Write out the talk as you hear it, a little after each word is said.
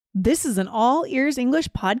This is an All Ears English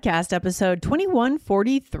podcast, episode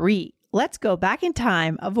 2143. Let's go back in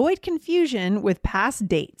time, avoid confusion with past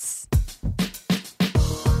dates.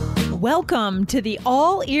 Welcome to the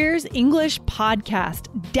All Ears English podcast,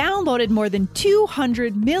 downloaded more than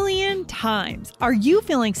 200 million times. Are you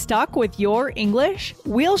feeling stuck with your English?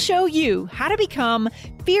 We'll show you how to become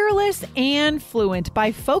fearless and fluent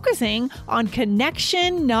by focusing on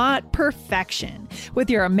connection, not perfection.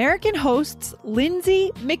 With your American hosts,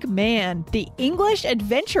 Lindsay McMahon, the English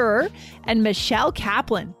adventurer, and Michelle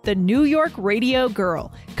Kaplan, the New York radio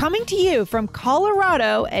girl, coming to you from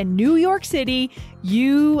Colorado and New York City,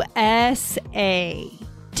 USA.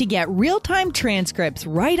 To get real-time transcripts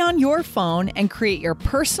right on your phone and create your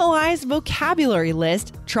personalized vocabulary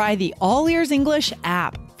list, try the All Ears English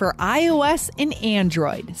app for iOS and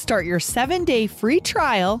Android. Start your 7-day free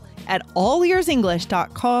trial at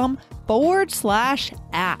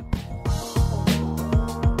allearsenglish.com/app.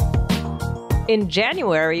 In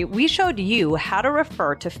January, we showed you how to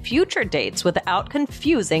refer to future dates without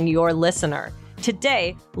confusing your listener.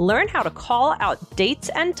 Today, learn how to call out dates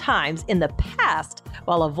and times in the past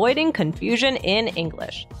while avoiding confusion in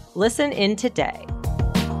English. Listen in today.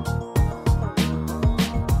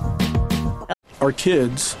 Our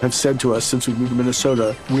kids have said to us since we moved to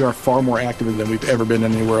Minnesota, we are far more active than we've ever been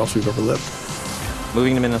anywhere else we've ever lived.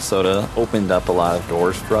 Moving to Minnesota opened up a lot of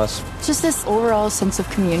doors for us. Just this overall sense of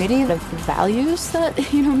community, the values that,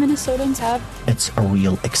 Minnesotans have. It's a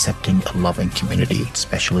real accepting, loving community,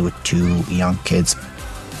 especially with two young kids.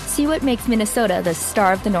 See what makes Minnesota the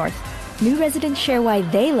star of the North. New residents share why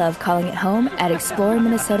they love calling it home at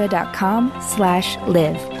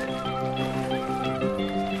exploreminnesota.com/live.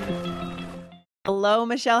 Hello,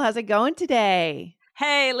 Michelle. How's it going today?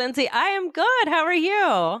 Hey, Lindsay, I am good. How are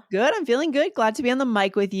you? Good. I'm feeling good. Glad to be on the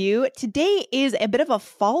mic with you. Today is a bit of a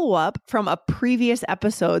follow-up from a previous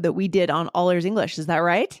episode that we did on All Ears English. Is that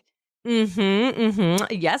right?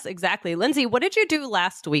 Yes, exactly. Lindsay, what did you do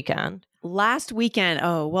last weekend? Last weekend.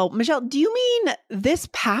 Oh, well, Michelle, do you mean this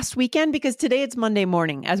past weekend? Because today it's Monday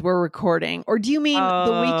morning as we're recording. Or do you mean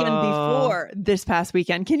the weekend before this past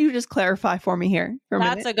weekend? Can you just clarify for me here for a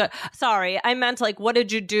minute? Sorry, I meant what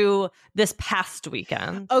did you do this past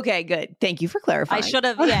weekend? Okay, good. Thank you for clarifying. I should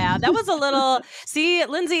have, that was a little, see,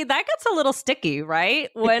 Lindsay, that gets a little sticky,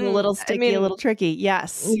 right? It's a little sticky, a little tricky.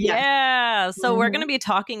 Yes. Yeah. So we're going to be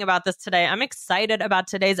talking about this today. I'm excited about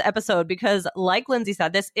today's episode because like Lindsay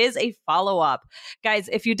said, this is a follow-up. Guys,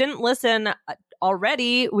 if you didn't listen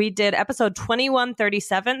already, we did episode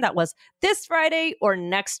 2137. That was this Friday or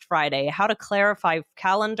next Friday, how to clarify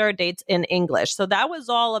calendar dates in English. So that was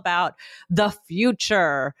all about the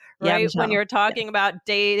future, right? Yeah, when you're talking about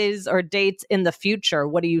days or dates in the future,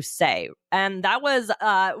 what do you say? And that was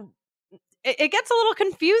it gets a little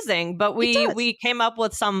confusing, but we came up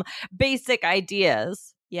with some basic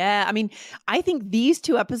ideas. Yeah, I mean, I think these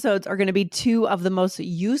two episodes are going to be two of the most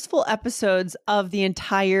useful episodes of the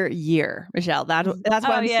entire year, Michelle. That's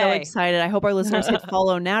why I'm so excited. I hope our listeners hit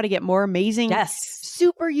follow now to get more amazing,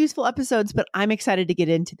 super useful episodes, but I'm excited to get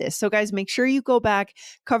into this. So guys, make sure you go back,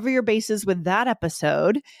 cover your bases with that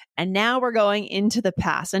episode. And now we're going into the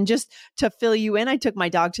past. And just to fill you in, I took my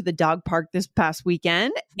dog to the dog park this past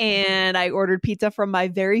weekend and I ordered pizza from my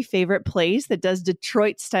very favorite place that does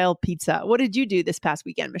Detroit style pizza. What did you do this past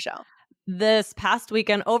weekend, Michelle? This past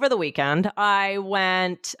weekend, over the weekend, I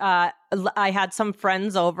went, I had some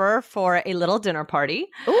friends over for a little dinner party.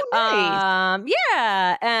 Oh, nice.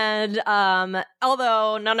 Yeah. And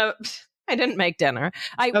although I didn't make dinner.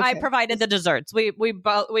 I provided the desserts. We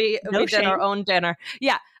did our own dinner.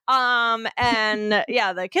 Yeah. And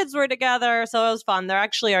the kids were together. So it was fun. They're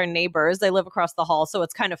actually our neighbors. They live across the hall. So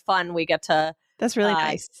it's kind of fun. We get to. That's really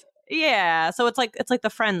nice. Yeah, so it's like the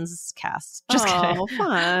Friends cast. Just kidding. Oh,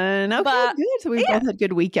 fun. Okay, good. So we both had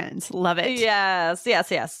good weekends. Love it. Yes.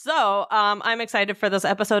 So I'm excited for this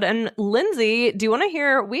episode. And Lindsay, do you want to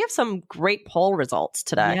hear? We have some great poll results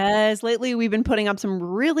today. Yes. Lately, we've been putting up some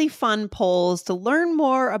really fun polls to learn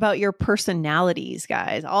more about your personalities,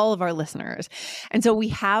 guys, all of our listeners. And so we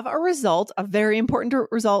have a very important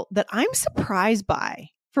result that I'm surprised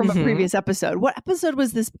by from a previous episode. What episode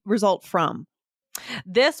was this result from?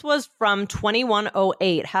 This was from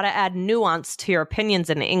 2108, how to add nuance to your opinions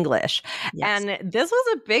in English. Yes. And this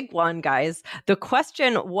was a big one, guys. The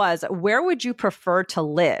question was, where would you prefer to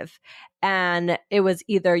live? and it was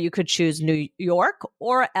either you could choose New York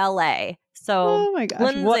or LA. So, oh my gosh,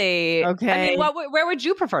 Lindsay, okay. I mean, where would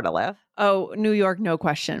you prefer to live? Oh, New York, no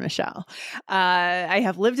question, Michelle. I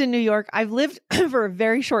have lived in New York. I've lived for a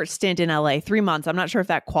very short stint in LA, 3 months. I'm not sure if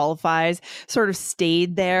that qualifies, sort of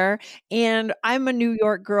stayed there. And I'm a New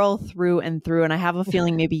York girl through and through. And I have a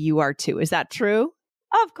feeling maybe you are too. Is that true?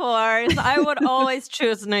 Of course. I would always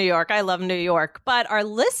choose New York. I love New York. But our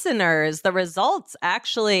listeners, the results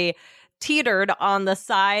actually teetered on the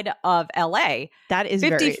side of LA. That is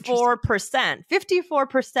 54%.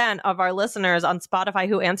 54% of our listeners on Spotify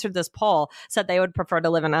who answered this poll said they would prefer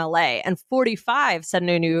to live in LA, and 45 said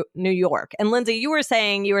New York. And Lindsay, you were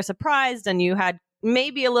saying you were surprised and you had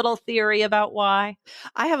maybe a little theory about why.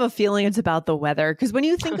 I have a feeling it's about the weather, because when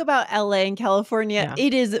you think about LA and California,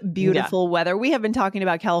 it is beautiful weather. We have been talking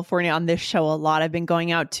about California on this show a lot. I've been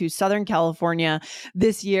going out to Southern California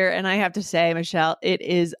this year, and I have to say, Michelle, it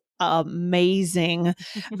is amazing.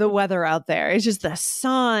 The weather out there. It's just the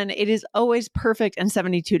sun. It is always perfect and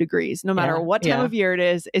 72 degrees, no matter what time of year it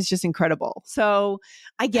is. It's just incredible. So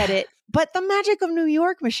I get it. But the magic of New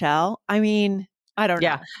York, Michelle, I mean, I don't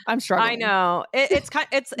know. I'm struggling. I know.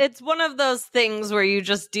 It's one of those things where you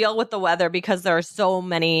just deal with the weather because there are so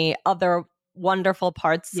many other wonderful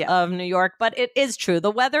parts of New York. But it is true.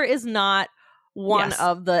 The weather is not one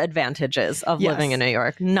of the advantages of living in New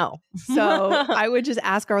York. No. So I would just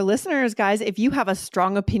ask our listeners, guys, if you have a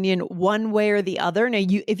strong opinion one way or the other. Now,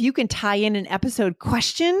 if you can tie in an episode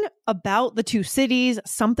question about the two cities,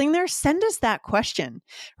 something there, send us that question,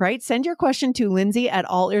 right? Send your question to Lindsay at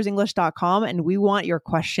allearsenglish.com, and we want your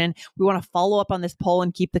question. We want to follow up on this poll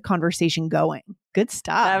and keep the conversation going. Good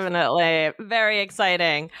stuff. Definitely. Very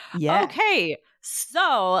exciting. Yeah. Okay.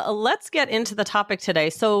 So let's get into the topic today.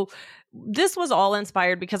 So this was all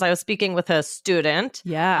inspired because I was speaking with a student.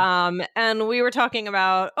 Yeah. And we were talking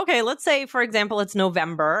about, okay, let's say, for example, it's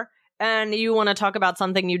November and you want to talk about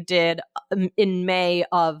something you did in May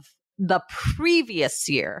of the previous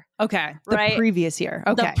year. Okay. The previous year.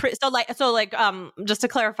 Okay. Just to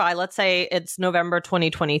clarify, let's say it's November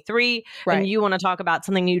 2023 and you want to talk about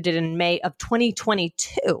something you did in May of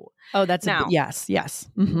 2022. Oh, that's yes.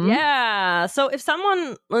 Mm-hmm. Yeah. So if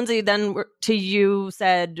someone, Lindsay, then to you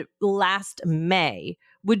said last May,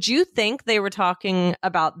 would you think they were talking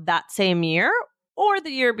about that same year or the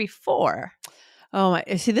year before? Oh,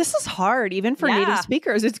 see, this is hard. Even for native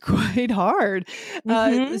speakers, it's quite hard.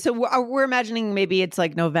 So we're imagining maybe it's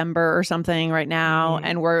like November or something right now,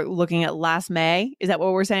 and we're looking at last May. Is that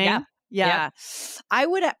what we're saying? Yeah. I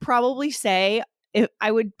would probably say,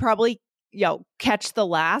 catch the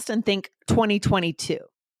last and think 2022.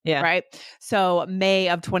 Yeah. Right. So May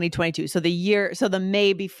of 2022. So the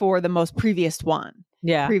May before the most previous one.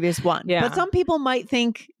 Yeah. Previous one. Yeah. But some people might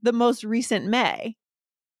think the most recent May.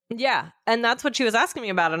 Yeah. And that's what she was asking me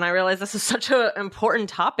about. And I realized this is such an important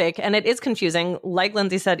topic and it is confusing, like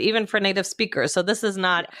Lindsay said, even for native speakers. So this is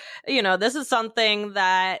not, this is something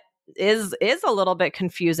that is a little bit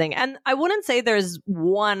confusing. And I wouldn't say there's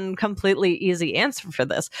one completely easy answer for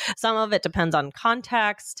this. Some of it depends on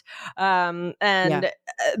context. But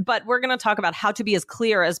we're going to talk about how to be as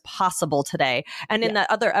clear as possible today. And in that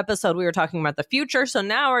other episode, we were talking about the future. So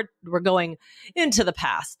now we're going into the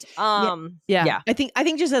past. I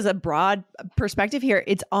think just as a broad perspective here,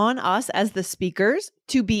 it's on us as the speakers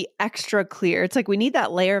to be extra clear. It's like we need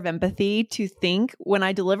that layer of empathy to think when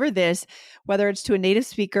I deliver this, whether it's to a native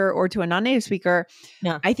speaker or to a non-native speaker,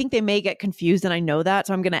 I think they may get confused, and I know that.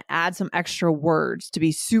 So I'm going to add some extra words to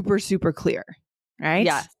be super, super clear. Right?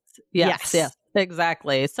 Yes.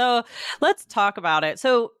 Exactly. So let's talk about it.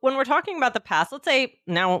 So when we're talking about the past, let's say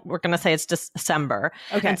now we're going to say it's December.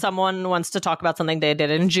 Okay. And someone wants to talk about something they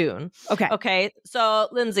did in June. Okay. So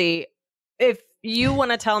Lindsay, if you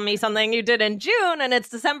want to tell me something you did in June and it's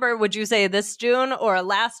December, would you say this June or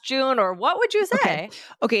last June, or what would you say?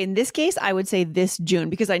 Okay. In this case, I would say this June,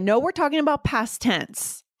 because I know we're talking about past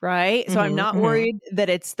tense, right? So I'm not worried that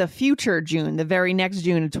it's the future June, the very next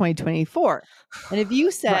June of 2024. And if you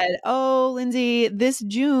said, oh, Lindsay, this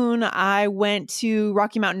June, I went to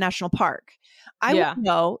Rocky Mountain National Park, I would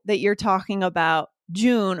know that you're talking about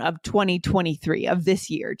June of 2023 of this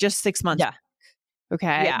year, just 6 months. Yeah.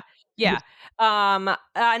 Okay. Yeah.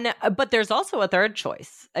 But there's also a third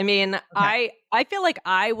choice. I mean, I feel like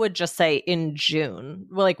I would just say in June,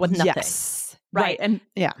 like with nothing. Yes. Right. And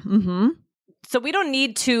so we don't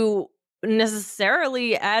need to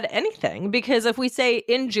necessarily add anything, because if we say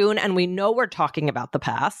in June and we know we're talking about the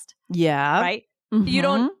past. Right. You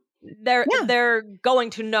don't, they're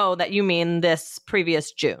going to know that you mean this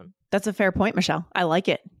previous June. That's a fair point, Michelle. I like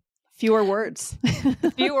it. Fewer words.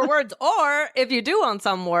 Fewer words. Or if you do want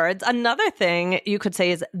some words, another thing you could say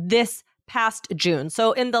is this past June.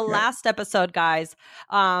 So in the last episode, guys,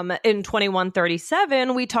 in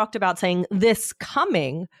 2137, we talked about saying this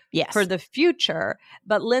coming for the future.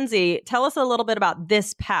 But Lindsay, tell us a little bit about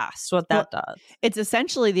this past, what that does. It's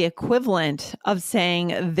essentially the equivalent of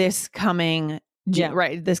saying this coming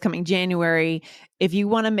this coming January. If you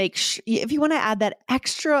want to if you want to add that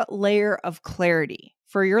extra layer of clarity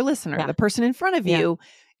for your listener, the person in front of you,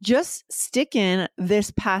 just stick in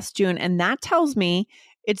this past June. And that tells me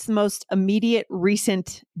it's the most immediate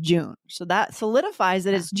recent June. So that solidifies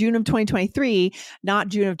that it's June of 2023, not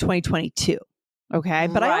June of 2022. Okay.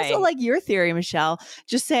 But I also like your theory, Michelle.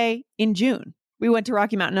 Just say in June. We went to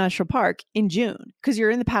Rocky Mountain National Park in June because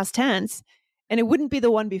you're in the past tense. And it wouldn't be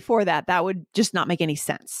the one before that. That would just not make any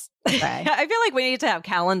sense. Okay? I feel like we need to have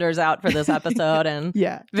calendars out for this episode and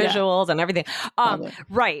visuals and everything.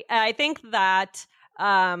 Right. I think that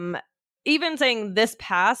even saying this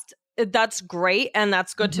past, that's great. And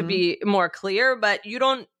that's good to be more clear, but you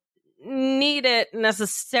don't need it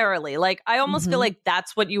necessarily. Like, I almost feel like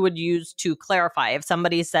that's what you would use to clarify. If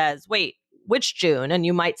somebody says, wait, which June? And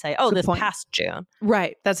you might say, oh, this past June.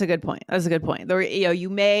 Right. That's a good point. You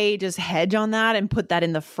may just hedge on that and put that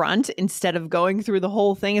in the front instead of going through the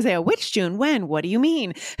whole thing and say, oh, which June? When? What do you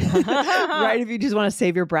mean? Right. If you just want to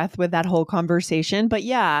save your breath with that whole conversation. But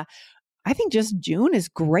yeah, I think just June is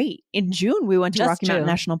great. In June, we went to Rocky Mountain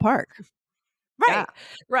National Park. Right.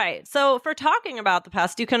 Right. So for talking about the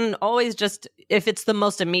past, you can always just, if it's the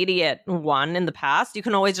most immediate one in the past, you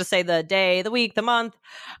can always just say the day, the week, the month.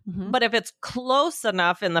 But if it's close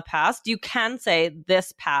enough in the past, you can say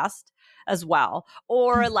this past as well.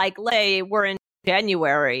 Or like, we're in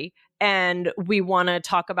January and we want to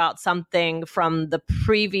talk about something from the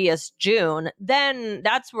previous June, then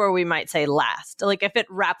that's where we might say last. Like if it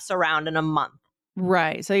wraps around in a month.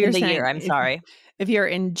 Right. So you're saying if you're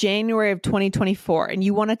in January of 2024 and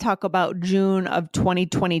you want to talk about June of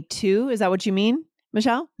 2022, is that what you mean,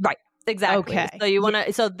 Michelle? Right. Exactly. Okay. So you want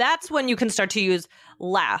to, so that's when you can start to use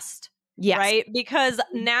last. Yes. Right? Because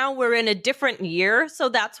now we're in a different year. So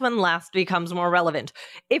that's when last becomes more relevant.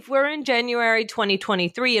 If we're in January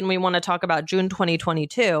 2023 and we want to talk about June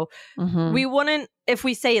 2022, we wouldn't, if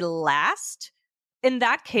we say last, in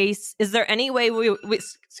that case, is there any way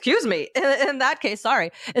excuse me, in that case,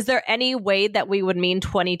 is there any way that we would mean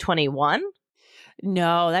 2021?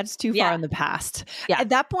 No, that's too far in the past. At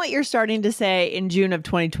that point, you're starting to say in June of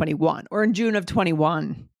 2021 or in June of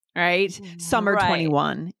 21, right? Summer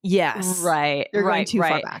 21. Yes. Right. You're going too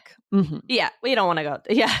far back. Yeah, we don't want to go.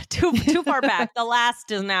 Too far back. The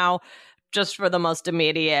last is now just for the most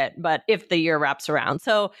immediate, but if the year wraps around.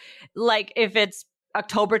 So like if it's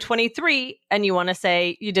October 23 and you want to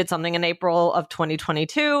say you did something in April of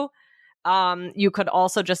 2022, you could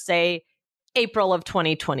also just say April of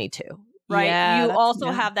 2022, right? Yeah, you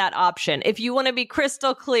also have that option. If you want to be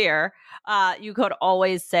crystal clear, you could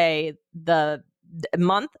always say the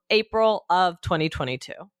month April of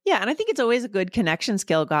 2022. Yeah, and I think it's always a good connection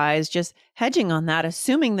skill, guys, just hedging on that,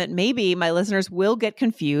 assuming that maybe my listeners will get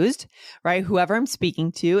confused, right? Whoever I'm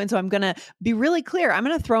speaking to. And so I'm going to be really clear. I'm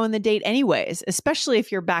going to throw in the date anyways, especially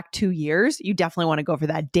if you're back 2 years. You definitely want to go for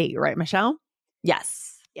that date, right, Michelle?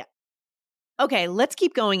 Yes. Yeah. Okay, let's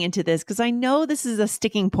keep going into this because I know this is a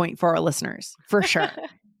sticking point for our listeners, for sure.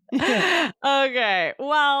 Okay.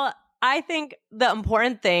 Well, I think the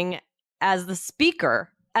important thing as the speaker,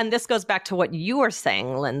 and this goes back to what you were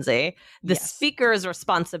saying, Lindsay, the speaker's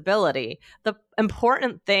responsibility. The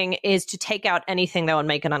important thing is to take out anything that would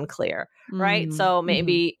make it unclear, right? So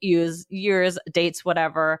maybe use years, dates,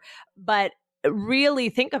 whatever, but really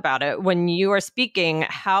think about it. When you are speaking,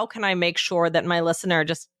 how can I make sure that my listener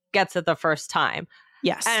just gets it the first time?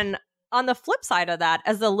 Yes. And on the flip side of that,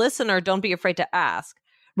 as the listener, don't be afraid to ask,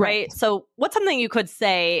 right? So what's something you could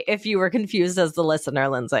say if you were confused as the listener,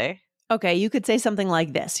 Lindsay? Okay, you could say something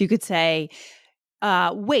like this. You could say,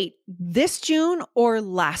 wait, this June or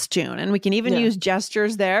last June? And we can even use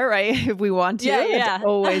gestures there, right? If we want to. Yeah. It's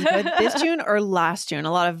always good. This June or last June?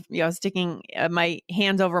 A lot of, sticking my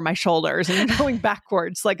hands over my shoulders and going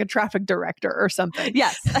backwards like a traffic director or something.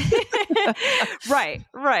 Yes.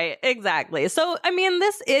 Right. Exactly. So, I mean,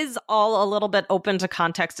 this is all a little bit open to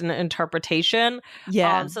context and interpretation.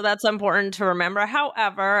 Yeah. So that's important to remember.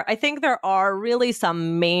 However, I think there are really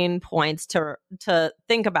some main points to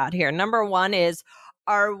think about here. Number one is,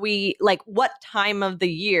 are we what time of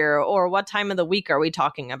the year or what time of the week are we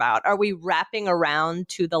talking about? Are we wrapping around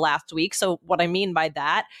to the last week? So what I mean by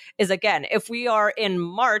that is, again, if we are in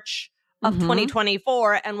March of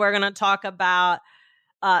 2024 and we're going to talk about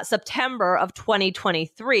September of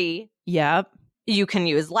 2023, yep, you can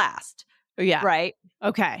use last. Yeah. Right.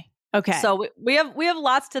 Okay. So we have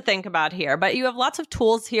lots to think about here, but you have lots of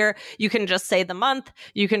tools here. You can just say the month.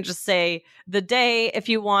 You can just say the day if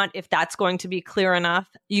you want, if that's going to be clear enough.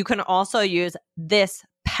 You can also use this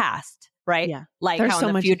past, right? Yeah. Like There's how so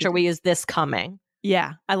in the much future we use this coming.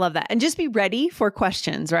 Yeah, I love that. And just be ready for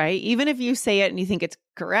questions, right? Even if you say it and you think it's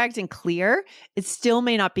correct and clear, it still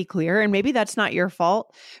may not be clear. And maybe that's not your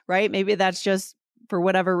fault, right? Maybe that's just for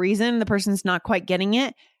whatever reason, the person's not quite getting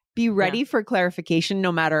it. Be ready for clarification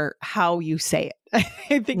no matter how you say it.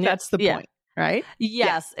 I think that's the point, right?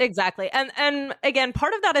 Yes, exactly. And again,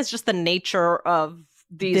 part of that is just the nature of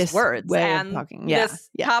these this words way and of talking. this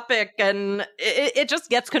topic, and it just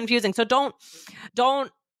gets confusing. So don't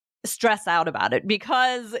stress out about it,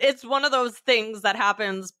 because it's one of those things that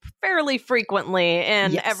happens fairly frequently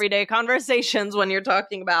in everyday conversations when you're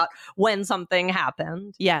talking about when something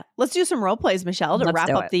happened. Yeah. Let's do some role plays, Michelle, to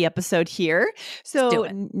wrap up the episode here. So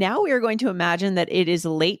now we are going to imagine that it is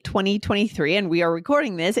late 2023, and we are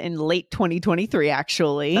recording this in late 2023,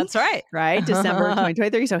 actually. That's right. Right? December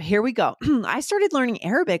 2023. So here we go. I started learning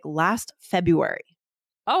Arabic last February.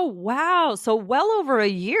 Oh, wow. So well over a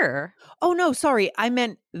year. Oh, no, sorry. I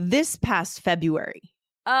meant this past February.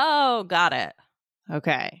 Oh, got it.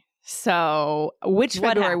 Okay. So which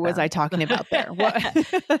February was I talking about there?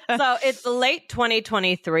 So it's late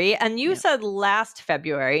 2023, and you said last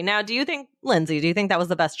February. Now, Lindsay, do you think that was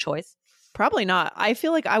the best choice? Probably not. I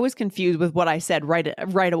feel like I was confused with what I said right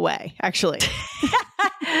away, actually.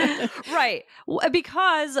 Right.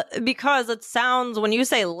 Because it sounds, when you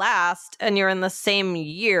say last and you're in the same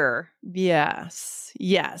year. Yes.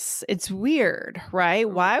 It's weird, right?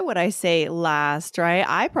 Why would I say last, right?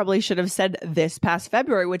 I probably should have said this past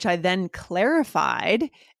February, which I then clarified.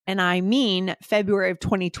 And I mean February of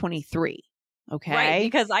 2023. Okay. Right.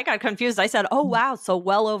 Because I got confused. I said, oh, wow. So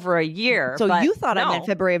well over a year. So you thought I meant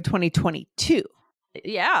February of 2022.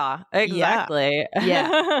 Yeah, exactly.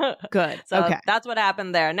 Yeah. Good. So that's what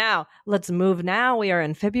happened there. Now, let's move now. We are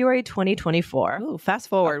in February 2024. Ooh, fast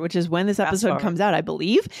forward, which is when this episode comes out, I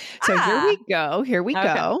believe. So here we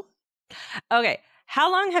go. Okay. How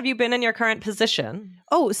long have you been in your current position?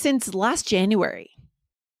 Oh, since last January.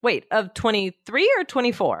 Wait, of 23 or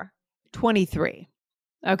 24? 23.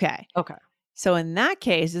 Okay. Okay. So in that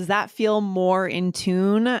case, does that feel more in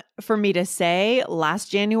tune for me to say last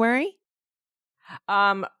January?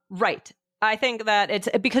 Right. I think that it's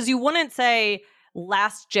because you wouldn't say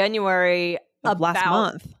last January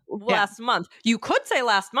last month. You could say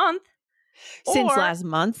last month. Since last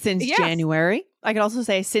month, since January. I could also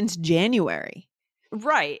say since January.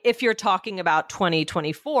 Right. If you're talking about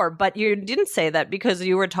 2024, but you didn't say that because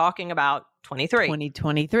you were talking about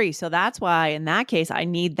 2023. So that's why in that case, I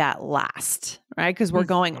need that last, right? Because we're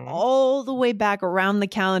going all the way back around the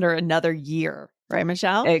calendar another year. Right,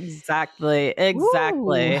 Michelle? Exactly. I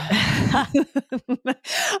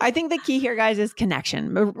think the key here, guys, is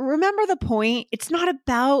connection. Remember the point. It's not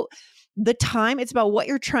about the time. It's about what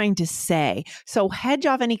you're trying to say. So hedge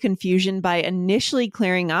off any confusion by initially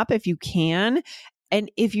clearing up if you can.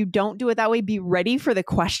 And if you don't do it that way, be ready for the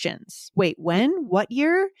questions. Wait, when? What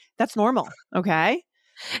year? That's normal. Okay.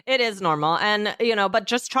 It is normal. And, but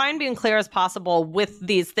just try and be as clear as possible with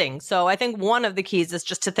these things. So I think one of the keys is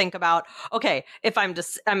just to think about, okay, if I'm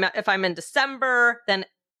in December, then,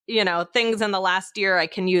 things in the last year I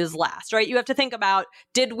can use last, right? You have to think about,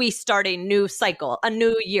 did we start a new cycle, a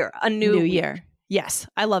new year, a new year? Yes.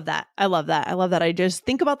 I love that. I just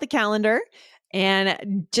think about the calendar.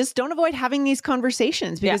 And just don't avoid having these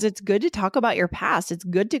conversations because it's good to talk about your past. It's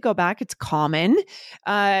good to go back. It's common.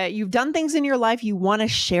 You've done things in your life. You want to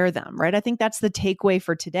share them, right? I think that's the takeaway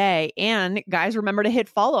for today. And guys, remember to hit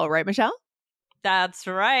follow, right, Michelle? That's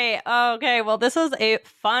right. Okay. Well, this was a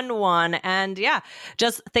fun one. And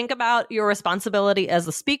just think about your responsibility as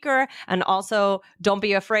a speaker. And also don't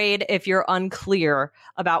be afraid if you're unclear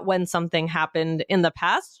about when something happened in the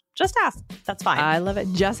past. Just ask. That's fine. I love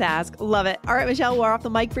it. Just ask. Love it. All right, Michelle, we're off the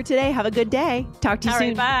mic for today. Have a good day. Talk to you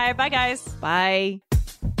soon. All right. Bye. Bye, guys. Bye.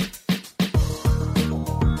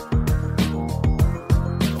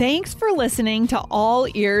 Thanks for listening to All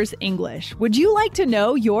Ears English. Would you like to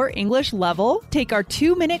know your English level? Take our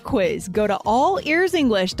 2-minute quiz. Go to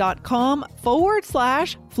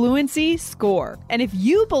allearsenglish.com/fluency score. And if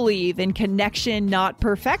you believe in connection, not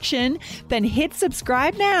perfection, then hit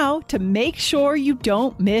subscribe now to make sure you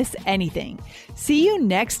don't miss anything. See you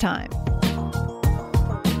next time.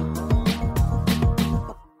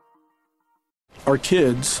 Our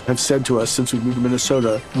kids have said to us since we moved to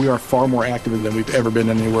Minnesota, we are far more active than we've ever been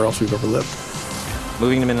anywhere else we've ever lived.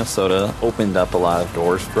 Moving to Minnesota opened up a lot of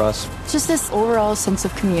doors for us. Just this overall sense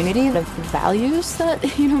of community, the values that,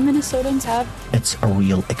 Minnesotans have. It's a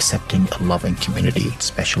real accepting, loving community,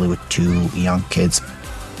 especially with 2 young kids.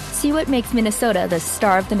 See what makes Minnesota the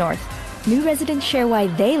star of the North. New residents share why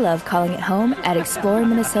they love calling it home at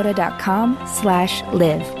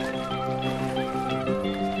exploreminnesota.com/live.